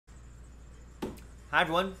Hi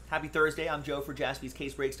everyone, happy Thursday. I'm Joe for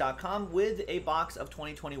JaspysCaseBreaks.com with a box of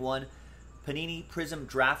 2021 Panini PRIZM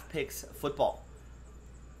Draft Picks Football.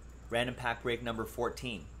 Random pack break number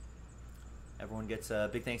 14. Everyone gets a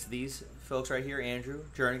big thanks to these folks right here, Andrew,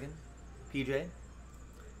 Jernigan, PJ.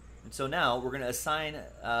 And so now we're going to assign,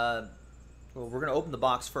 we're going to open the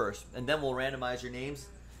box first, and then we'll randomize your names,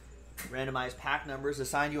 randomize pack numbers,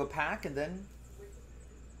 assign you a pack, and then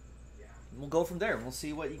we'll go from there and we'll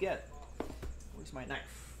see what you get. Where's my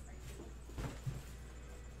knife?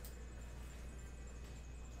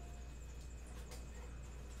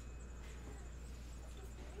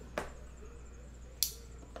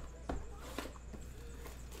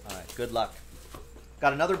 All right, good luck.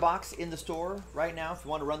 Got another box in the store right now if you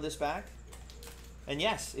want to run this back. And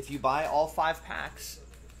yes, if you buy all 5 packs,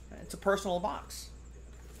 it's a personal box.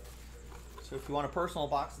 So if you want a personal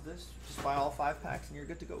box of this, just buy all 5 packs and you're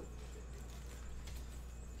good to go.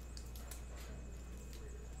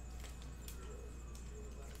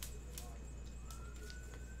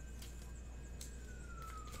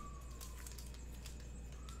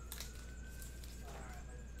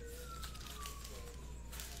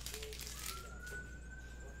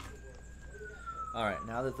 All right,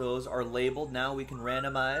 now that those are labeled, now we can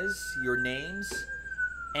randomize your names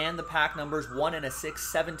and the pack numbers 1 and a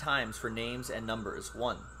 6, 7 times for names and numbers.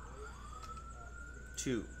 1,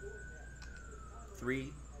 2, 3,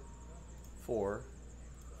 4,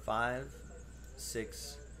 5,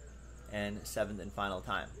 6, and 7th and final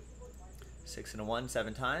time. 6 and a 1,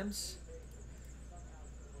 7 times.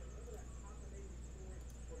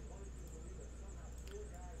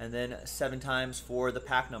 And then 7 times for the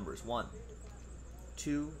pack numbers. 1,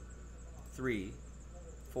 2, 3,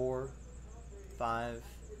 4, 5,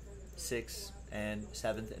 6, and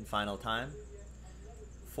 7th and final time.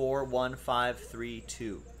 4, 1, 5, 3,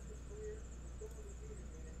 2.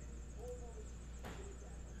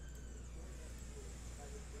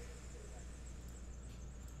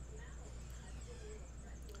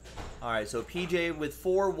 All right, so PJ with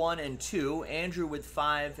 4, 1, and 2. Andrew with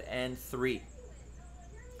 5 and 3.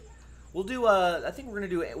 We'll do. I think we're gonna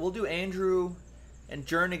do. We'll do Andrew and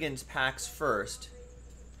Jernigan's packs first,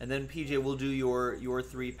 and then PJ will do your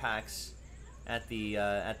 3 packs at the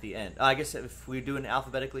end. I guess if we do it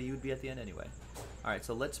alphabetically, you would be at the end anyway. All right,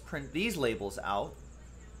 so let's print these labels out.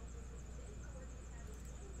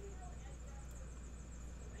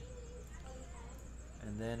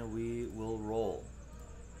 And then we will roll.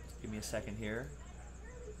 Just give me a second here.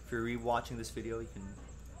 If you're re-watching this video, you can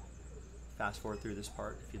fast forward through this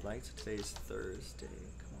part if you'd like. So today's Thursday.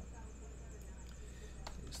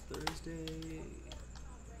 Thursday,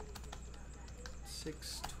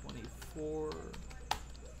 6/24,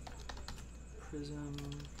 PRIZM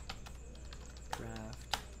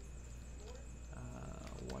Draft,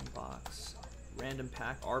 1 box, random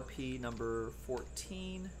pack, RP number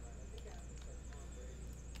 14.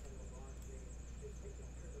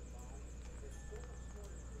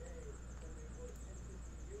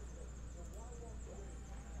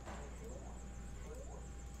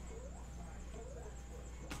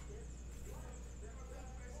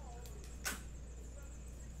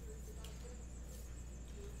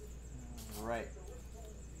 Right.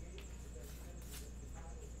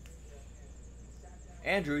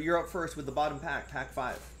 Andrew, you're up first with the bottom pack, pack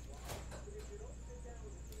 5.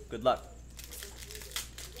 Good luck.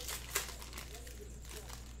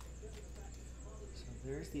 So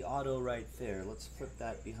there's the auto right there. Let's flip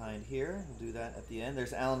that behind here. We'll do that at the end.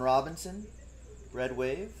 There's Allen Robinson, Red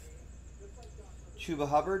Wave, Chuba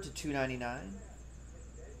Hubbard to $2.99,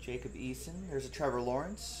 Jacob Eason. There's a Trevor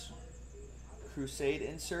Lawrence, Crusade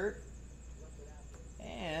insert.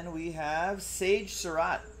 And we have Sage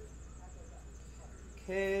Surratt.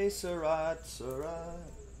 Okay, Surratt,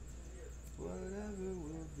 whatever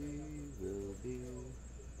will be, will be.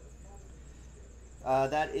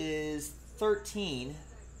 That is 13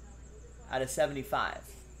 out of 75.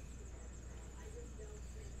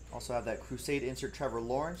 Also have that Crusade insert, Trevor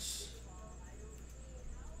Lawrence.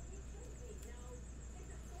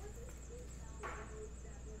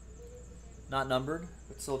 Not numbered,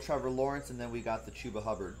 but still Trevor Lawrence, and then we got the Chuba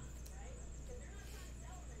Hubbard.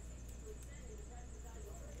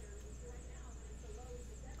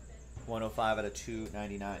 $105 out of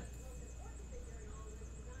 $2.99.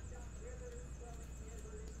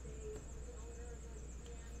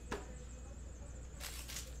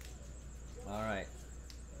 All right.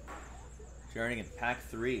 Jernigan, pack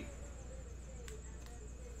 3.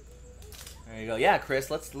 There you go. Yeah,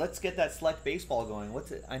 Chris, let's get that select baseball going.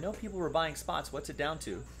 What's it? I know people were buying spots. What's it down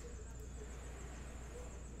to?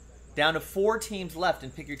 Down to 4 teams left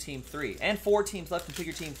and pick your team 3. And 4 teams left and pick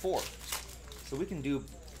your team 4. So we can do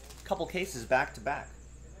a couple cases back to back.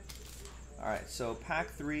 All right, so pack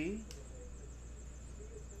 3.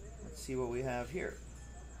 Let's see what we have here.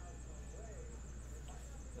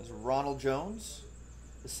 There's Ronald Jones,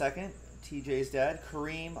 the second, TJ's dad.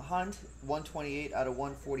 Kareem Hunt, 128 out of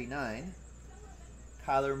 149.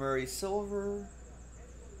 Kyler Murray silver.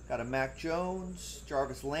 Got a Mac Jones,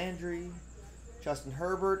 Jarvis Landry, Justin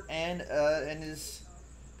Herbert, and his,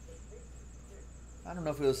 I don't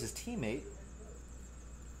know if it was his teammate,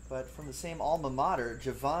 but from the same alma mater,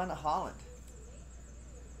 Javon Holland.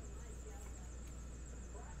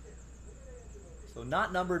 So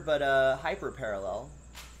not numbered, but hyper parallel.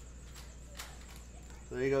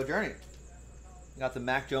 So there you go, Journey. Got the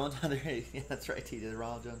Mac Jones on there. Yeah, that's right, he did.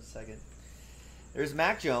 Ronald Jones second. There's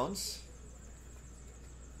Mac Jones.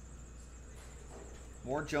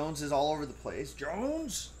 More Joneses all over the place.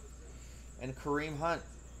 Jones! And Kareem Hunt.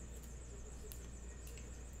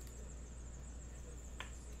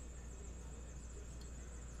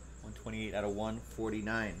 .128 out of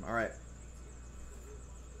 149. All right.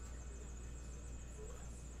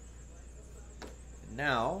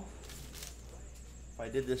 Now, if I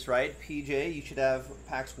did this right, PJ, you should have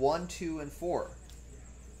packs 1, 2, and 4.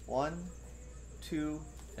 1, 2,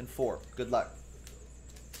 and 4. Good luck.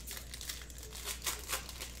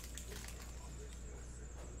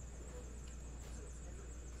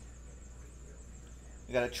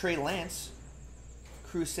 We got a Trey Lance,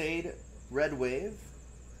 Crusade, Red Wave.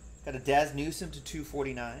 Got a Daz Newsome to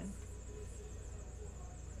 249.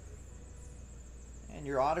 And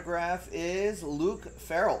your autograph is Luke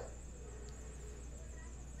Farrell.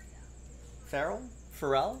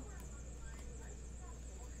 Farrell?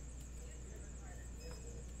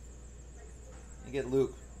 You get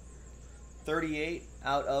Luke. 38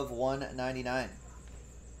 out of 199.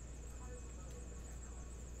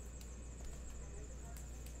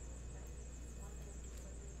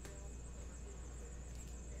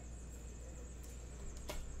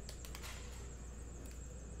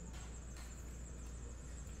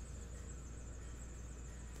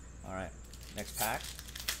 All right, next pack.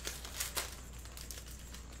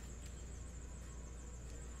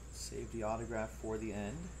 Save the autograph for the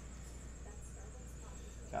end.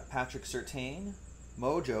 Got Patrick Surtain,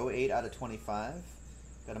 Mojo, 8 out of 25.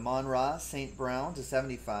 Got Amon-Ra, St. Brown to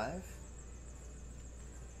 75.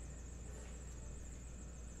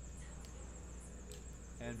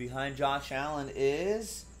 And behind Josh Allen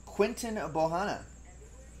is Quinton Bohanna,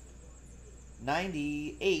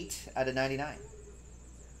 98 out of 99.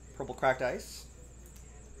 Purple cracked ice.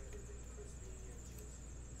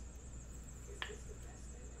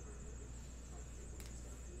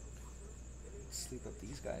 Sleep up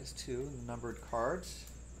these guys too, numbered cards.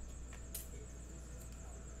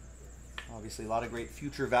 Obviously a lot of great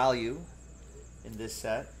future value in this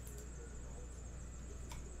set.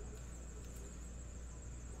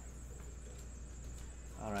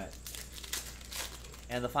 All right.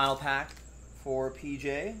 And the final pack for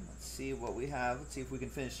PJ. Let's see what we have. Let's see if we can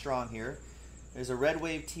finish strong here. There's a Red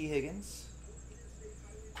Wave T. Higgins.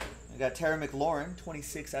 We got Terry McLaurin,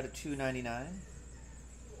 26 out of 299.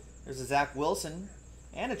 There's a Zach Wilson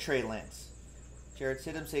and a Trey Lance. Jared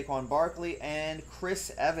Stidham, Saquon Barkley, and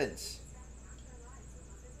Chris Evans.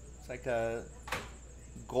 It's like a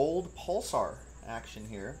gold pulsar action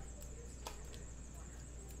here.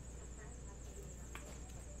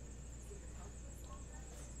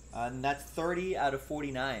 And that's 30 out of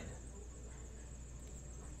 49.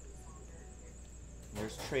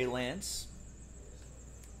 There's Trey Lance.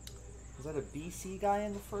 Was that a BC guy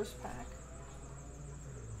in the first pack?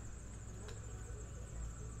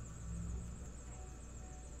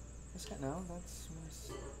 This guy, no, that's...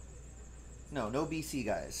 No BC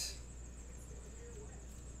guys.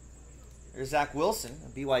 There's Zach Wilson, a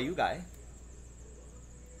BYU guy.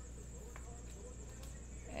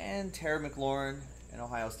 And Terry McLaurin, an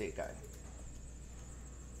Ohio State guy.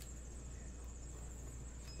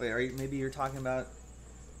 Wait, maybe you're talking about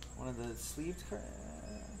one of the sleeved cards?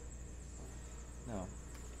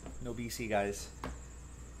 No BC guys.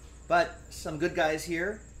 But some good guys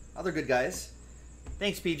here. Other good guys.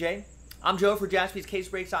 Thanks, PJ. I'm Joe for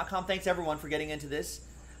JaspysCaseBreaks.com. Thanks, everyone, for getting into this.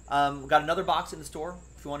 We've got another box in the store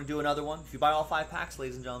if you want to do another one. If you buy all 5 packs,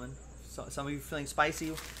 ladies and gentlemen. Some of you feeling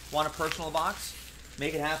spicy, want a personal box,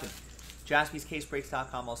 make it happen.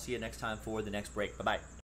 JaspysCaseBreaks.com. I'll see you next time for the next break. Bye-bye.